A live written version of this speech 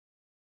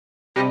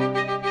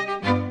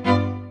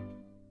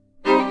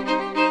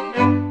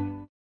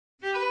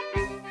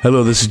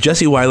Hello, this is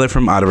Jesse Weiler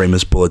from Adoration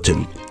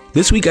Bulletin.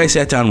 This week I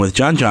sat down with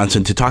John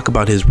Johnson to talk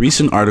about his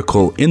recent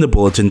article in the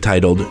Bulletin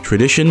titled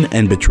Tradition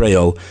and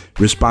Betrayal,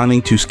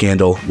 Responding to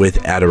Scandal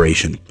with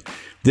Adoration.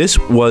 This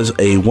was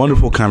a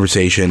wonderful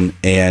conversation,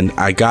 and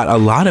I got a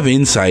lot of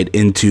insight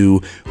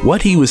into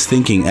what he was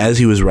thinking as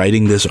he was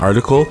writing this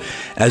article,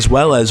 as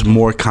well as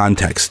more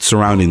context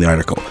surrounding the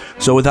article.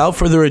 So without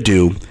further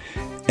ado,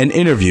 an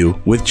interview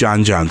with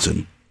John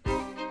Johnson.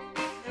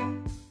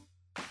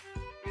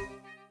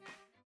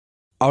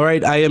 All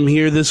right, I am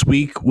here this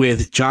week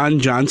with John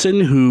Johnson,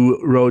 who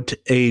wrote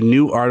a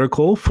new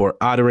article for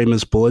Adoration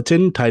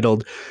Bulletin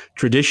titled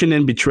Tradition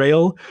and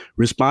Betrayal,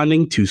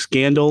 Responding to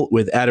Scandal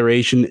with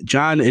Adoration.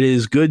 John, it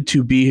is good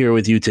to be here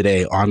with you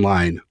today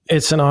online.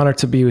 It's an honor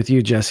to be with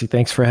you, Jesse.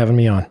 Thanks for having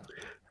me on.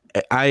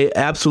 I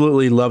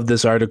absolutely love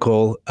this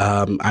article.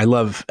 I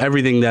love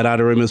everything that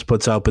Adoration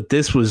puts out, but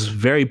this was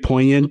very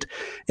poignant.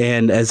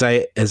 And as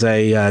I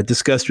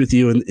discussed with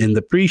you in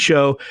the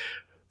pre-show,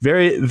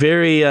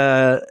 very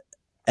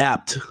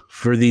apt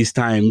for these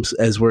times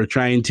as we're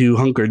trying to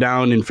hunker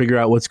down and figure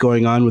out what's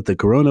going on with the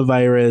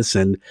coronavirus.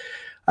 And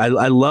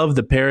I love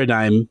the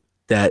paradigm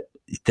that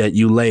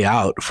you lay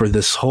out for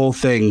this whole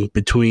thing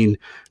between,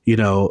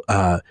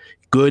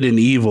 good and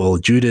evil,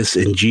 Judas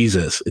and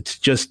Jesus.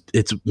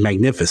 It's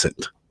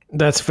magnificent.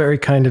 That's very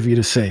kind of you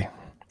to say.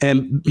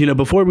 And,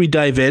 before we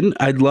dive in,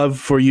 I'd love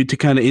for you to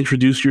kind of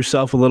introduce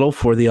yourself a little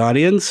for the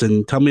audience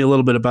and tell me a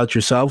little bit about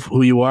yourself,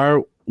 who you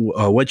are,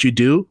 what you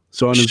do,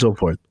 so on and so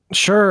forth.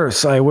 Sure.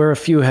 So I wear a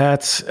few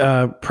hats,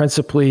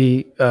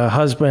 principally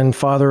husband,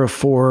 father of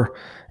four,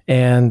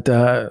 and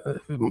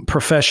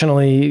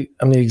professionally,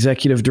 I'm the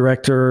executive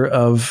director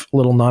of a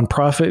little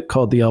nonprofit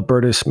called the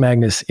Albertus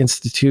Magnus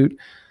Institute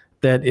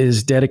that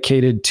is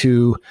dedicated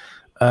to,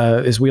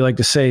 as we like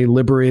to say,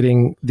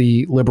 liberating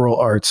the liberal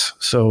arts.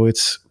 So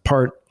it's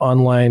part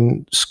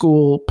online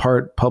school,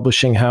 part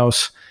publishing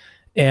house,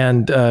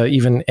 and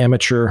even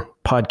amateur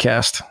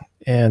podcast.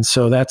 And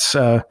so that's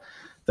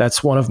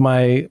one of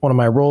my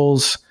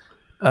roles.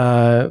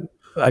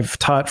 I've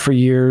taught for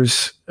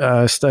years,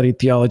 studied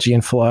theology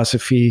and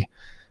philosophy,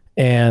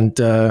 and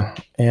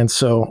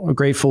so I'm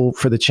grateful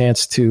for the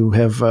chance to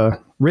have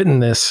written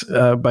this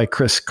by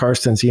Chris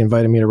Carstens. He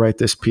invited me to write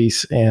this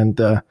piece,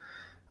 and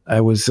I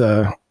was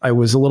a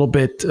little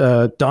bit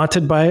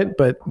daunted by it,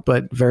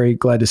 but very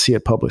glad to see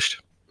it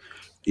published.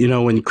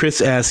 When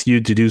Chris asks you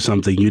to do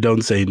something, you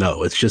don't say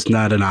no. It's just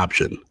not an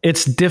option.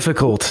 It's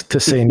difficult to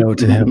say no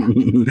to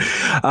him.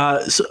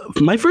 So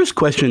my first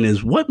question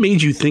is, what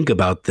made you think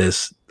about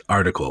this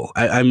article?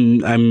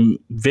 I'm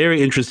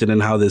very interested in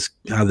how this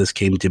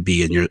came to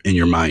be in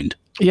your mind.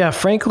 Yeah,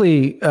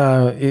 frankly,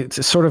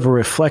 it's sort of a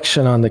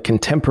reflection on the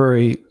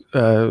contemporary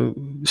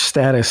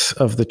status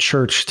of the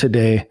church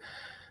today,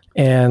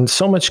 and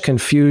so much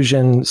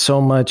confusion, so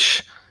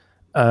much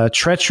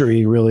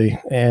treachery, really,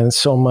 and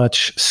so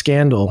much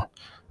scandal.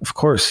 Of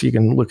course, you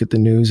can look at the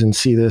news and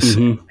see this,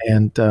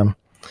 and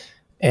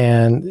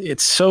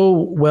it's so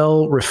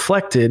well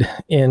reflected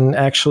in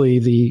actually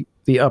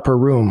the upper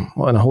room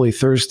on Holy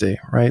Thursday,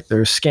 right?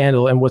 There's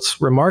scandal, and what's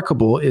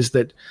remarkable is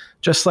that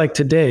just like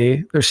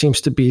today, there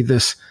seems to be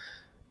this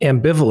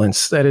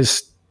ambivalence. That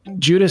is,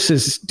 Judas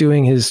is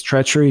doing his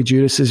treachery,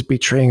 Judas is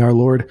betraying our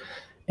Lord,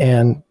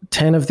 and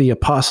 10 of the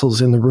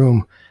apostles in the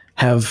room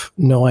have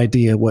no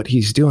idea what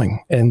he's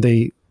doing. And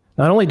they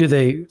not only do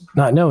they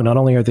not know, not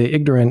only are they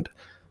ignorant,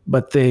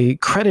 but they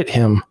credit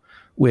him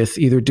with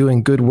either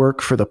doing good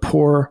work for the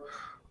poor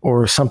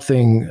or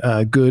something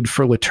good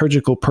for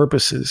liturgical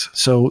purposes.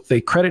 So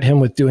they credit him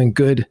with doing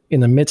good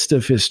in the midst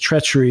of his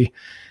treachery.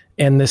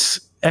 And this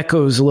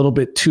echoes a little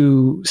bit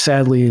too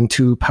sadly and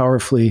too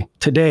powerfully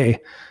today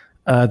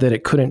that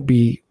it couldn't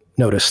be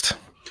noticed.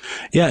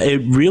 Yeah,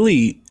 it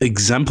really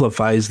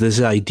exemplifies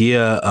this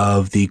idea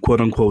of the quote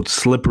unquote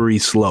slippery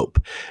slope.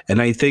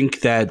 And I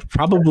think that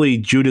probably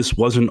Judas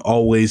wasn't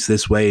always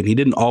this way, and he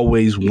didn't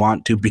always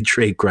want to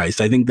betray Christ.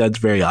 I think that's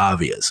very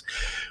obvious.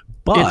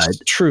 But it's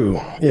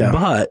true.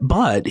 Yeah.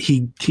 But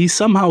he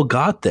somehow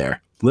got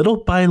there little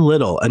by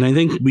little. And I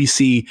think we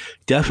see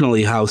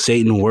definitely how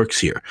Satan works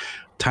here.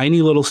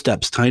 Tiny little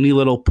steps, tiny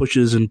little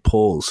pushes and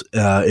pulls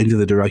into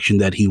the direction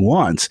that he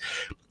wants.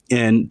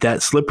 And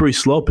that slippery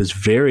slope is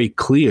very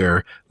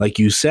clear, like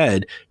you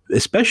said,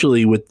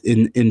 especially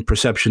in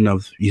perception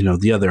of,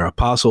 the other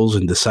apostles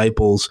and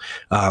disciples.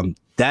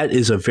 That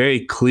is a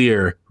very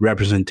clear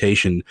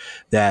representation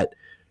that,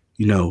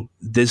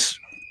 this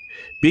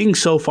being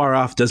so far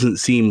off doesn't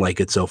seem like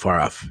it's so far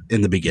off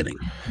in the beginning.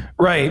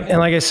 Right. And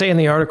like I say in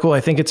the article, I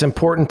think it's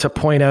important to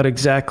point out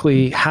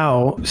exactly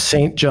how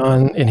St.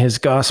 John in his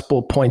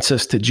gospel points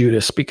us to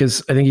Judas,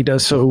 because I think he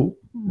does so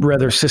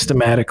rather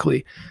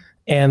systematically.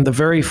 And the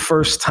very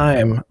first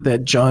time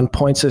that John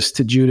points us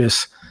to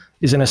Judas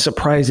is in a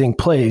surprising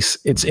place.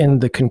 It's in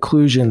the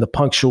conclusion, the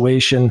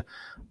punctuation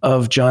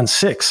of John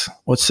 6.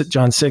 What's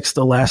John 6?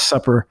 The Last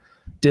Supper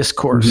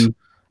discourse. Mm-hmm.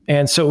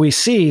 And so we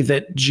see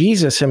that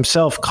Jesus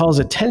himself calls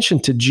attention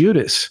to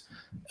Judas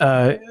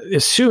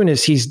as soon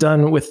as he's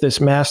done with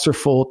this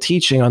masterful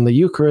teaching on the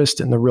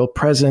Eucharist and the real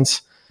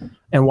presence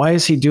And why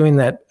is he doing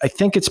that? I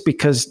think it's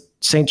because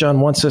St. John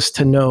wants us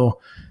to know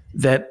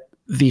that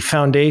the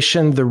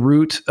foundation, the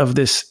root of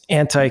this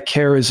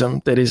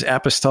anti-charism that is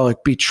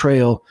apostolic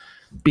betrayal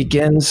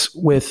begins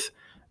with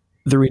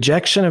the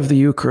rejection of the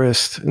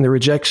Eucharist and the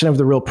rejection of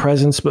the real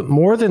presence. But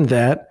more than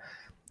that,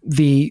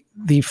 the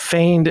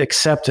feigned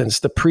acceptance,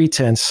 the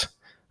pretense.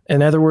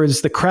 In other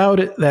words, the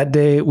crowd that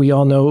day, we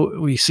all know,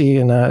 we see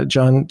in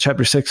John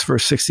chapter 6,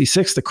 verse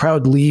 66, the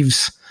crowd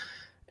leaves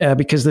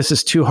because this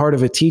is too hard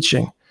of a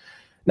teaching.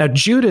 Now,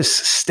 Judas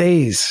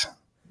stays,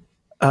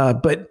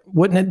 but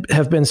wouldn't it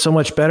have been so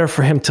much better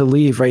for him to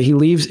leave, right? He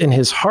leaves in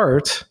his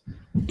heart,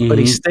 but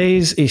he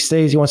stays,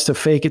 he wants to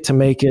fake it to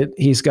make it.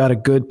 He's got a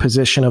good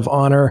position of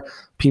honor.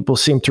 People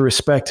seem to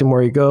respect him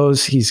where he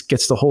goes. He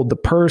gets to hold the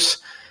purse,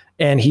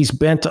 and he's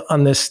bent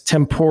on this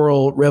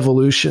temporal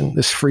revolution,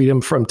 this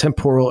freedom from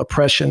temporal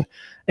oppression.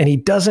 And he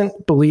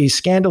doesn't believe, he's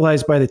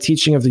scandalized by the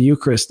teaching of the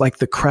Eucharist like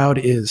the crowd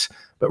is,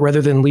 but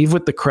rather than leave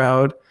with the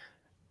crowd,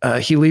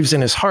 he leaves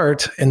in his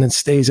heart and then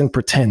stays and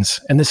pretends.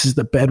 And this is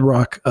the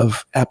bedrock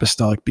of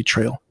apostolic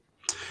betrayal.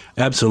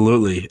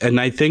 Absolutely. And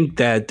I think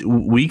that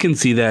we can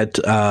see that,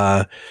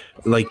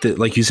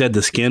 like you said,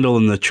 the scandal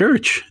in the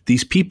church,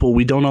 these people,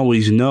 we don't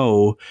always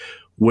know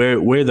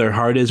where their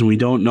heart is. And we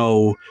don't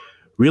know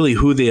really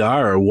who they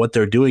are or what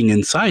they're doing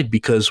inside,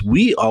 because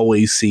we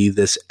always see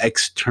this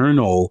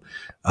external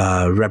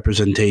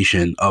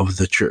representation of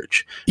the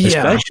church,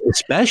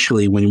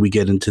 especially when we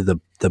get into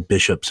the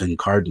bishops and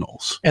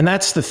cardinals. And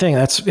that's the thing.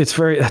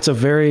 That's a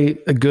very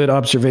good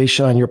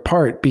observation on your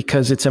part,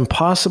 because it's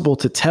impossible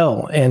to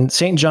tell. And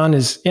St. John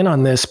is in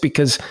on this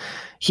because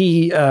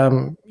he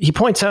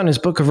points out in his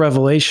book of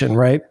Revelation,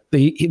 right?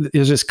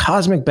 There's this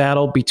cosmic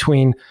battle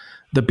between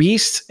the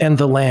beast and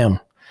the lamb.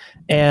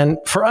 And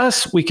for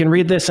us, we can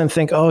read this and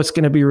think, oh, it's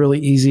going to be really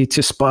easy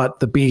to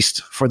spot the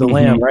beast for the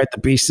lamb, right? The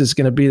beast is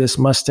going to be this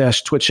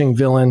mustache twitching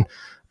villain,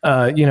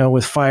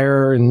 with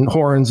fire and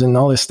horns and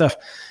all this stuff.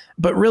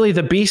 But really,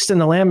 the beast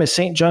and the lamb, as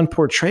St. John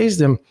portrays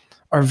them,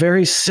 are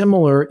very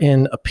similar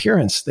in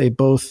appearance. They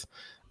both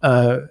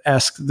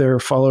ask their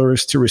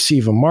followers to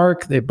receive a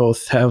mark. They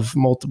both have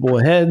multiple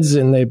heads,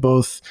 and they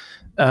both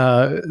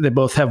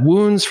have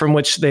wounds from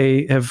which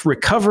they have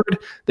recovered.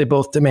 They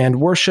both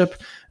demand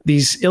worship.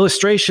 These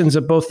illustrations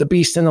of both the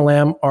beast and the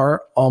lamb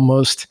are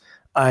almost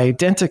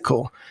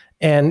identical.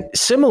 And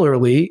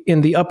similarly,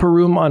 in the upper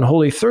room on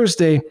Holy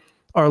Thursday,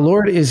 our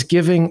Lord is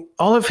giving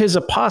all of his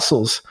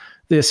apostles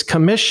this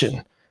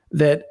commission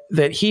that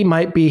he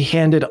might be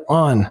handed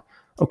on.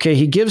 Okay,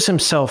 he gives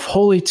himself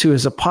wholly to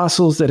his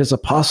apostles, that his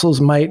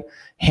apostles might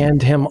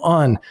hand him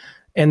on.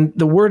 And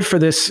the word for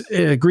this,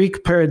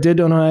 Greek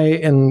paradidonai,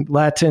 and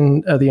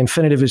Latin, the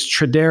infinitive is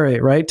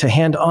tradere, right? To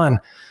hand on.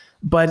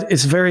 But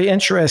it's very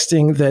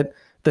interesting that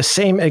the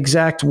same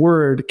exact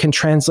word can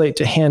translate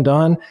to hand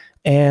on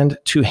and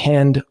to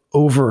hand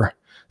over.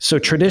 So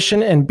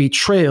tradition and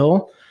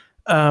betrayal,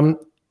 to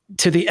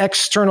the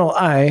external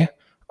eye,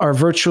 are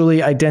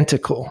virtually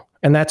identical.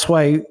 And that's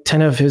why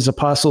 10 of his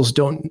apostles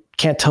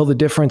can't tell the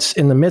difference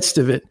in the midst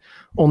of it.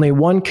 Only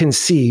one can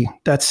see.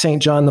 That's St.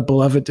 John, the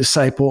beloved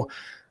disciple.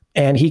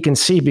 And he can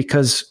see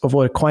because of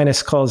what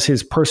Aquinas calls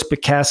his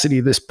perspicacity,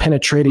 this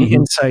penetrating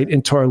insight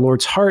into our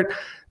Lord's heart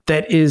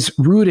that is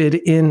rooted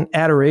in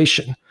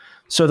adoration.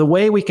 So the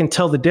way we can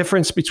tell the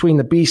difference between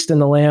the beast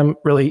and the lamb,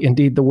 really,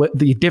 indeed,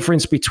 the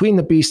difference between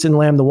the beast and the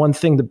lamb, the one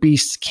thing the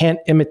beast can't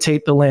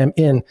imitate the lamb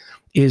in,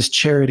 is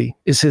charity,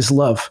 is his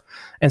love.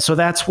 And so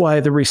that's why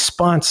the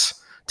response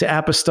to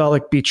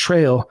apostolic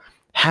betrayal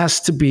has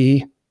to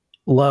be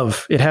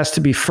love. It has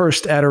to be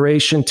first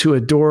adoration, to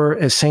adore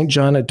as St.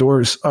 John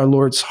adores our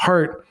Lord's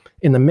heart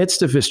in the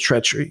midst of his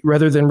treachery,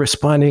 rather than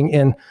responding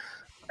in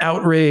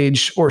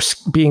outrage or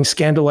being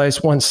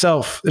scandalized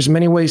oneself. There's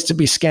many ways to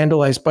be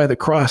scandalized by the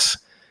cross,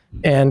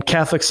 and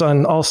Catholics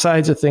on all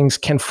sides of things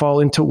can fall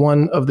into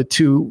one of the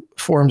two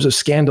forms of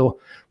scandal.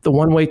 The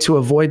one way to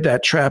avoid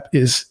that trap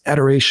is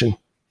adoration.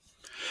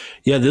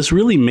 Yeah, this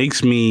really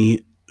makes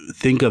me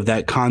think of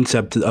that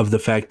concept of the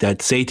fact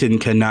that Satan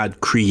cannot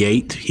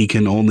create. He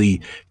can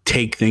only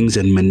take things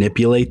and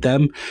manipulate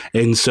them.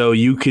 And so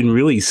you can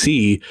really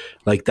see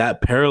like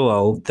that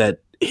parallel, that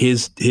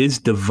his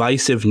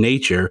divisive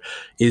nature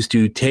is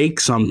to take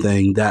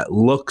something that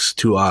looks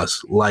to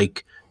us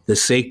like the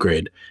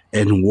sacred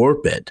and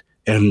warp it.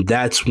 And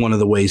that's one of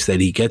the ways that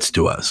he gets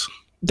to us.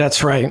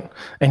 That's right.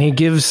 And he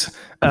gives,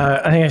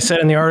 I think I said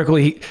in the article,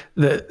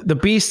 the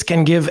beast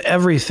can give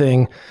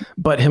everything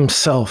but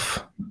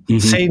himself.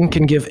 Satan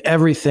can give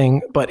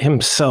everything but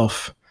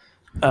himself.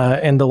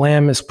 And the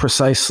lamb is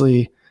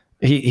precisely,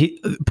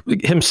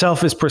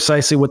 himself is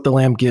precisely what the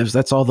lamb gives.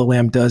 That's all the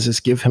lamb does, is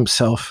give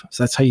himself.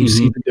 So that's how you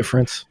see the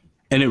difference.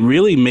 And it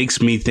really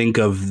makes me think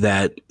of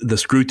the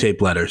Screw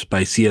Tape Letters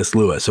by C.S.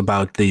 Lewis,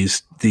 about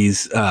these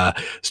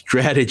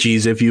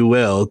strategies, if you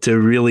will, to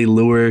really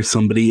lure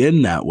somebody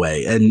in that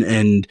way,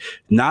 and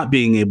not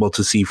being able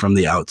to see from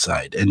the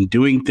outside, and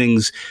doing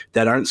things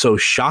that aren't so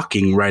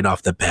shocking right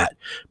off the bat,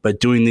 but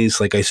doing these,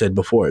 like I said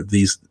before,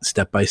 these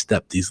step by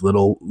step, these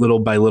little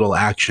by little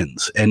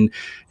actions. And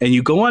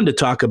you go on to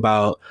talk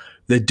about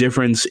the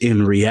difference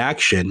in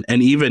reaction,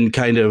 and even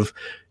kind of,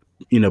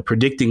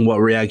 predicting what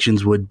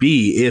reactions would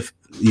be if,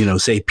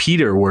 say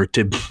Peter were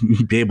to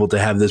be able to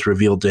have this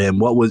revealed to him.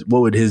 What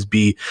would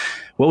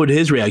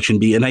his reaction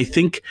be? And I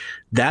think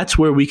that's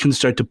where we can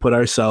start to put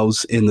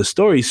ourselves in the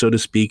story, so to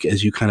speak,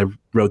 as you kind of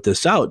wrote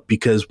this out.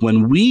 Because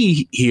when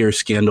we hear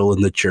scandal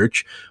in the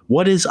church,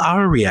 what is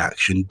our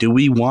reaction? Do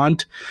we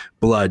want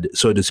blood,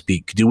 so to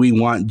speak? Do we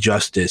want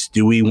justice?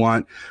 Do we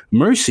want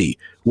mercy?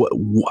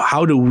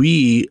 How do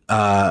we?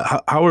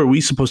 How are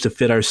we supposed to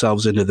fit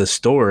ourselves into the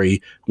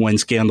story when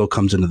scandal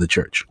comes into the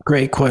church?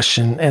 Great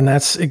question, and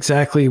that's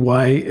exactly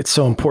why it's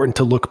so important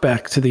to look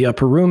back to the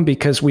upper room,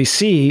 because we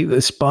see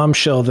this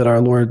bombshell that our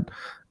Lord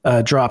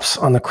drops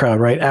on the crowd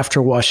right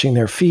after washing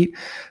their feet,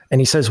 and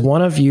he says,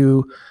 "One of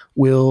you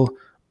will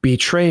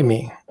betray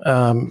me."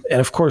 And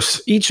of course,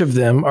 each of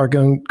them are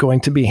going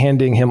to be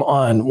handing him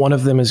on. One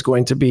of them is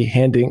going to be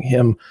handing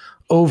him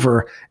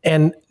over,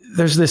 and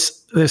there's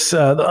this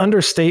the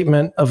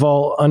understatement of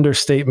all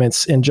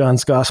understatements in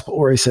John's gospel,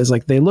 where he says,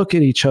 like, they look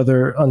at each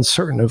other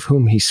uncertain of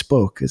whom he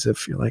spoke, as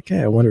if you're like,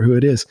 hey, I wonder who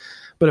it is.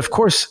 But of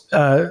course,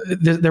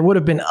 there would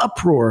have been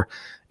uproar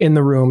in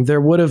the room. There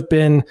would have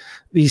been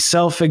these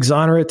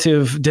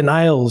self-exonerative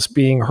denials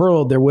being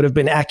hurled. There would have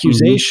been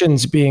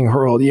accusations being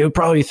hurled. You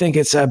probably think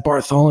it's that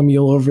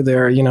Bartholomew over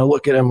there,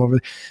 look at him over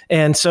there.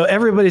 And so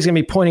everybody's going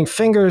to be pointing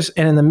fingers.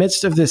 And in the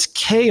midst of this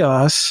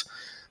chaos,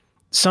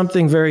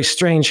 something very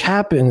strange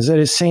happens. That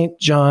is, St.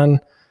 John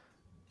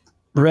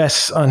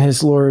rests on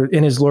his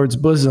Lord's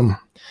bosom.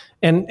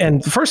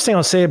 And the first thing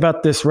I'll say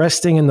about this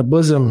resting in the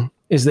bosom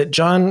is that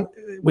John,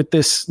 with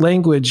this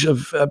language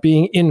of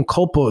being in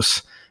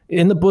kolpos,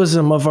 in the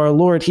bosom of our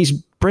Lord, he's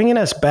bringing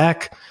us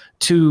back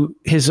to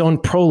his own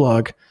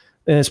prologue.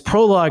 And his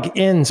prologue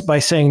ends by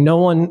saying, no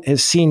one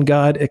has seen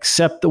God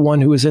except the one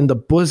who is in the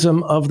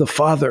bosom of the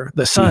Father,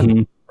 the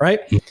Son. Right?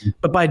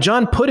 But by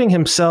John putting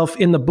himself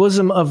in the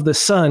bosom of the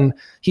Son,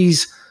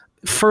 he's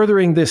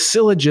furthering this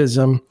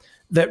syllogism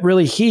that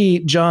really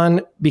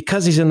John,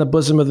 because he's in the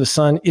bosom of the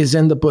Son, is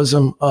in the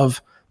bosom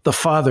of the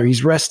Father.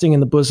 He's resting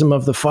in the bosom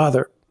of the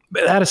Father.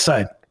 But that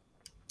aside,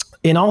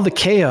 in all the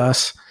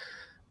chaos,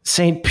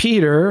 St.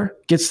 Peter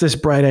gets this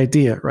bright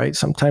idea, right?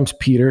 Sometimes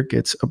Peter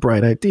gets a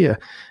bright idea.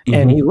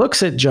 And he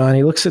looks at John,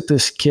 he looks at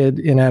this kid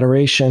in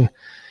adoration,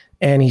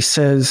 and he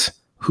says,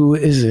 who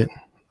is it?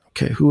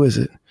 Okay, who is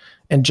it?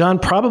 And John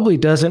probably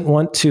doesn't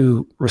want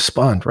to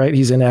respond, right?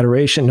 He's in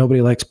adoration.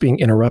 Nobody likes being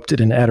interrupted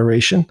in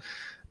adoration.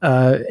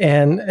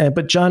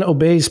 But John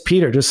obeys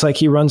Peter, just like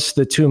he runs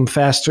to the tomb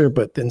faster,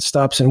 but then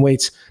stops and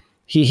waits.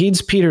 He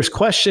heeds Peter's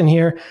question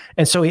here.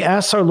 And so he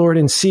asks our Lord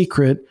in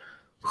secret,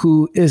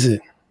 who is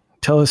it?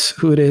 Tell us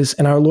who it is.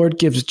 And our Lord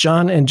gives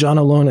John and John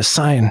alone a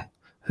sign.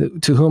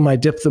 To whom I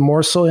dip the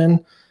morsel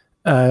in,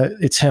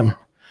 it's him.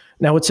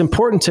 Now, what's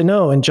important to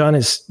know, and John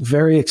is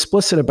very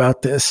explicit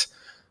about this,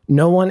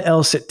 no one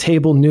else at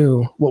table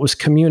knew what was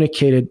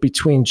communicated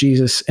between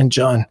Jesus and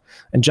John.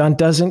 And John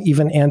doesn't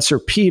even answer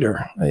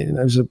Peter.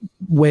 There's a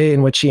way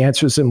in which he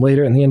answers him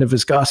later in the end of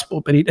his gospel.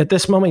 But at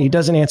this moment, he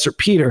doesn't answer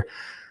Peter.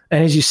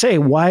 And as you say,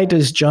 why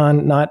does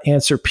John not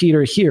answer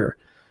Peter here?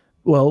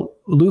 Well,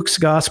 Luke's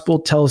gospel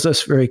tells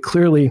us very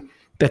clearly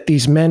that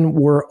these men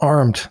were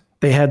armed.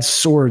 They had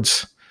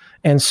swords.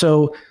 And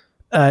so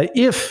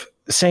if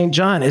St.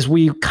 John, as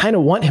we kind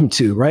of want him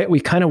to, right? We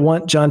kind of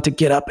want John to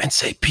get up and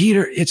say,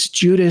 Peter, it's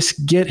Judas,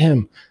 get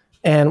him.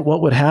 And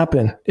what would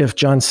happen if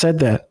John said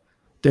that?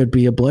 There'd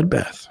be a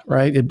bloodbath,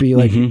 right? It'd be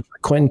like a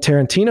Quentin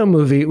Tarantino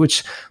movie,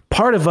 which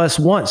part of us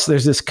wants.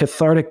 There's this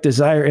cathartic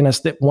desire in us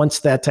that wants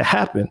that to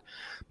happen.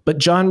 But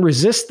John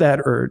resists that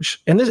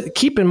urge. And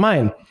keep in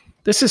mind,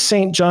 this is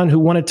St. John who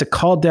wanted to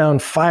call down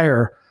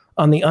fire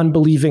on the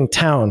unbelieving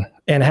town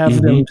and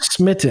have them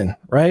smitten,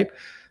 right?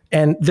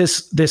 And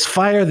this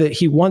fire that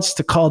he wants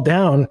to call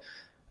down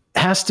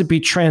has to be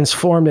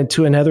transformed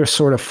into another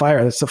sort of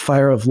fire. That's the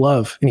fire of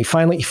love. And he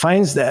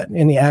finds that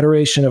in the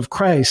adoration of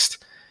Christ.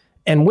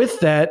 And with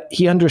that,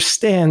 he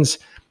understands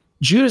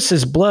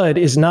Judas's blood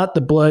is not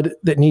the blood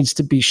that needs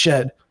to be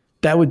shed.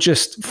 That would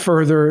just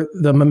further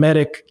the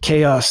mimetic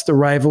chaos, the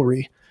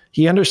rivalry.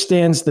 He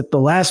understands that the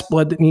last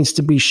blood that needs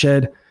to be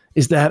shed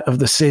is that of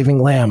the saving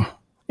lamb.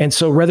 And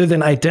so rather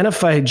than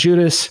identify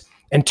Judas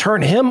and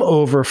turn him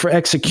over for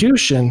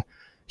execution,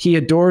 he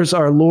adores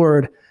our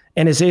Lord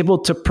and is able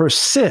to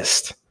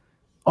persist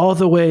all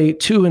the way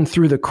to and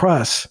through the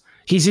cross.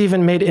 He's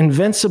even made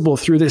invincible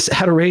through this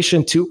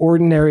adoration to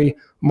ordinary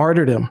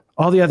martyrdom.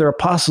 All the other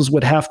apostles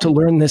would have to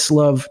learn this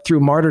love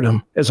through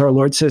martyrdom, as our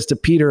Lord says to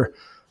Peter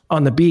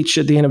on the beach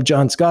at the end of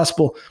John's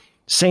gospel.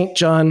 St.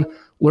 John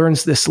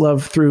learns this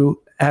love through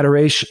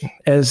adoration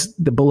as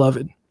the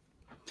beloved.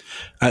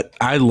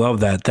 I love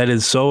that. That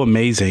is so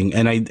amazing.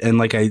 And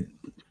like I,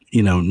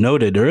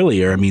 noted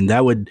earlier, I mean,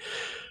 that would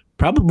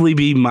probably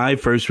be my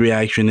first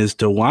reaction, is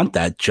to want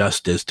that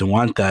justice, to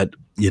want that,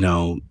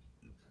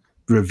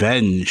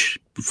 revenge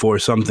for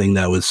something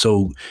that was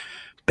so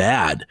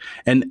bad.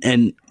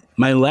 And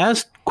my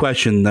last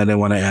question that I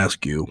want to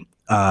ask you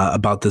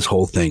about this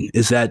whole thing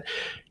is that,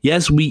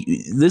 yes,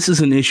 this is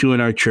an issue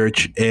in our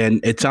church, and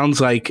it sounds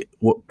like,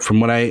 from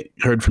what I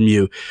heard from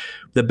you,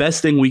 the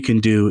best thing we can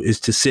do is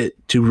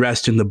to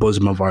rest in the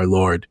bosom of our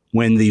Lord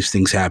when these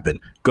things happen.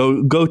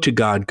 Go to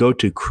God, go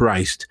to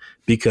Christ,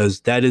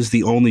 because that is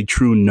the only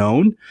true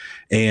known,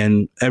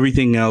 and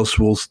everything else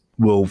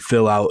will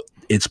fill out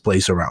its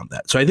place around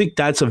that. So I think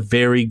that's a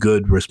very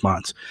good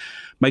response.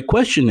 My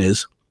question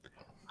is,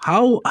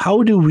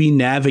 how do we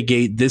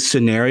navigate this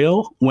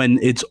scenario when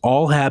it's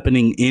all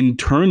happening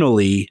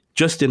internally,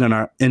 just in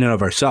and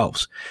of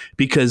ourselves?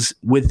 Because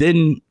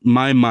within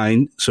my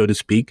mind, so to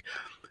speak,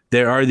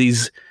 there are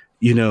these,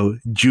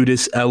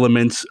 Judas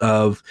elements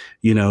of,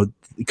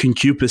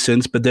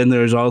 concupiscence, but then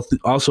there's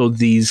also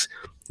these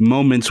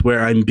moments where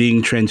I'm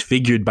being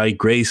transfigured by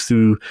grace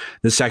through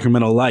the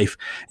sacramental life.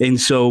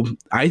 And so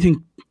I think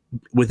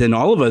within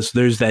all of us,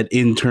 there's that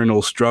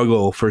internal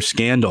struggle for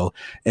scandal.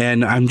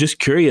 And I'm just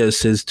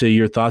curious as to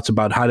your thoughts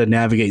about how to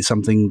navigate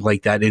something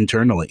like that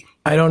internally.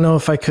 I don't know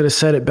if I could have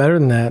said it better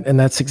than that. And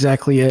that's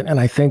exactly it. And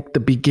I think the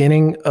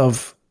beginning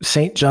of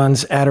St.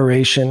 John's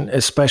adoration,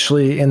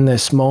 especially in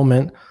this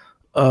moment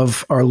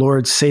of our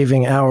Lord's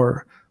saving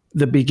hour,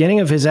 the beginning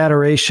of his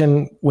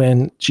adoration,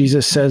 when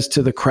Jesus says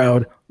to the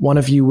crowd, "One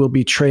of you will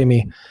betray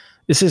me."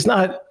 This is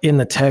not in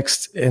the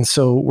text, and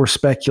so we're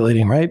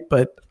speculating, right?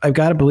 But I've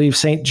got to believe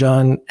St.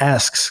 John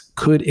asks,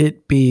 could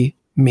it be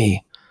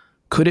me?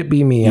 Could it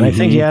be me? And I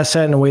think he asks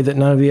that in a way that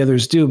none of the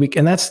others do.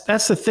 And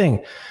that's the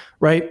thing,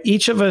 right?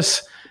 Each of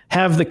us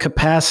have the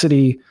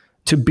capacity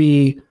to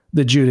be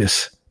the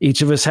Judas.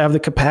 Each of us have the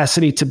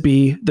capacity to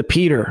be the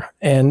Peter.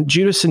 And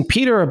Judas and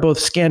Peter are both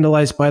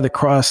scandalized by the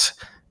cross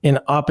in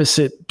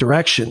opposite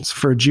directions.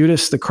 For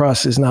Judas, the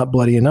cross is not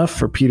bloody enough.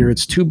 For Peter,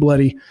 it's too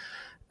bloody.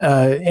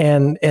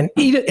 And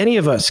any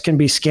of us can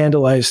be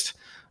scandalized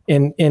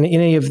in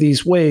any of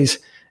these ways.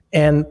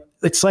 And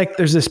it's like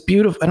there's this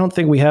beautiful, I don't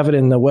think we have it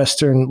in the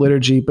Western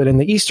liturgy, but in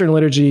the Eastern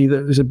liturgy,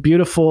 there's a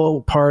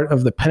beautiful part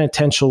of the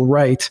penitential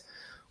rite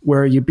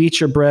where you beat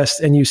your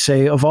breast and you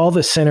say, "Of all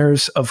the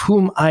sinners, of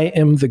whom I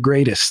am the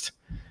greatest."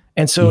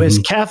 And so as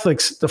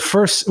Catholics,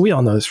 we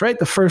all know this, right?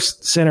 The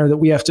first sinner that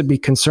we have to be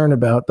concerned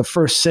about, the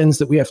first sins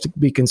that we have to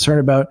be concerned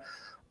about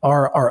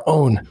are our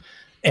own.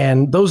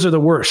 And those are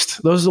the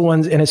worst. Those are the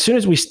ones. And as soon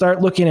as we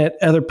start looking at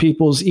other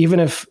people's, even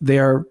if they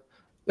are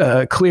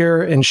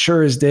clear and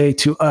sure as day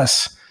to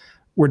us,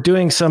 we're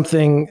doing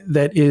something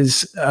that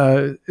is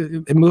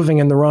moving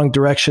in the wrong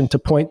direction to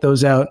point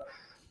those out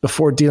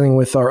before dealing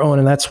with our own.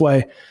 And that's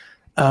why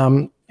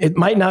it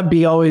might not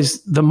be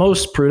always the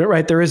most prudent,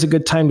 right? There is a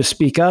good time to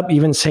speak up.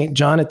 Even St.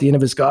 John at the end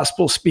of his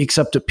gospel speaks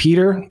up to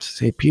Peter,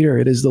 say, "Peter,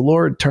 it is the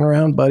Lord. Turn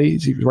around, buddy."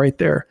 He's right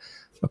there.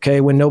 Okay.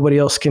 When nobody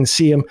else can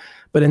see him.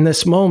 But in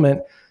this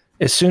moment,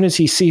 as soon as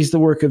he sees the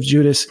work of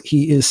Judas,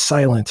 he is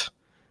silent.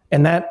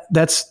 And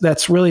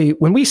that's really,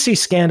 when we see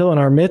scandal in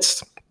our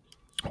midst,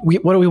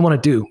 what do we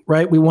want to do,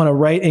 right? We want to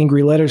write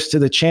angry letters to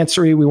the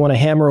chancery. We want to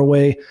hammer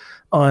away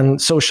on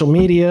social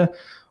media.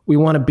 We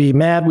want to be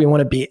mad. We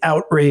want to be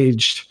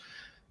outraged.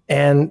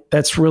 And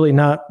that's really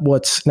not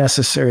what's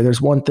necessary.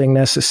 There's one thing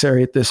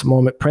necessary at this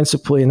moment,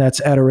 principally, and that's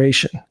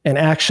adoration. And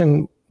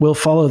action will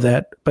follow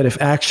that. But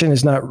if action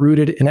is not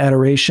rooted in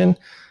adoration,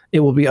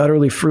 it will be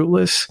utterly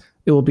fruitless.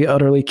 It will be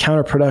utterly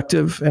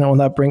counterproductive, and it will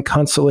not bring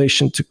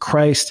consolation to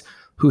Christ,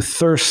 who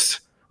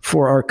thirsts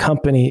for our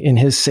company in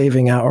his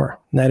saving hour.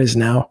 And that is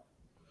now.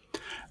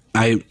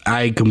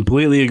 I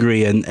completely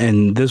agree.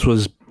 And this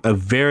was a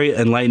very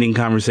enlightening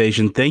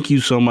conversation. Thank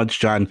you so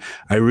much, John.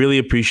 I really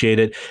appreciate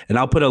it. And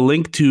I'll put a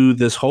link to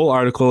this whole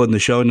article in the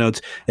show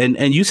notes.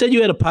 And you said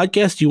you had a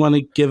podcast. Do you want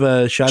to give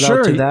a shout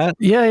out to that?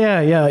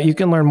 Yeah. You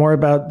can learn more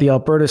about the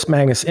Albertus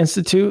Magnus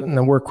Institute and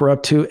the work we're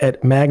up to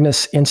at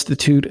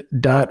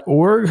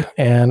magnusinstitute.org.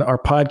 And our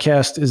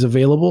podcast is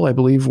available, I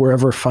believe,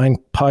 wherever fine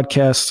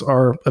podcasts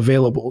are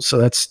available. So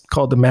that's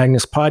called the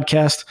Magnus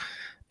Podcast.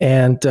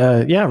 And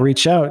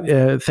reach out.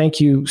 Thank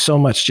you so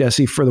much,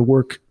 Jesse, for the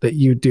work that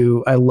you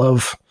do. I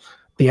love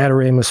the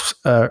Adoramus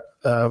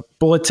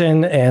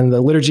Bulletin and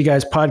the Liturgy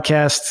Guys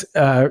podcast.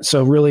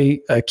 So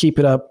really keep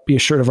it up. Be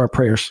assured of our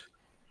prayers.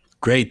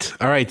 Great.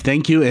 All right.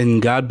 Thank you,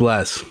 and God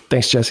bless.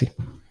 Thanks, Jesse.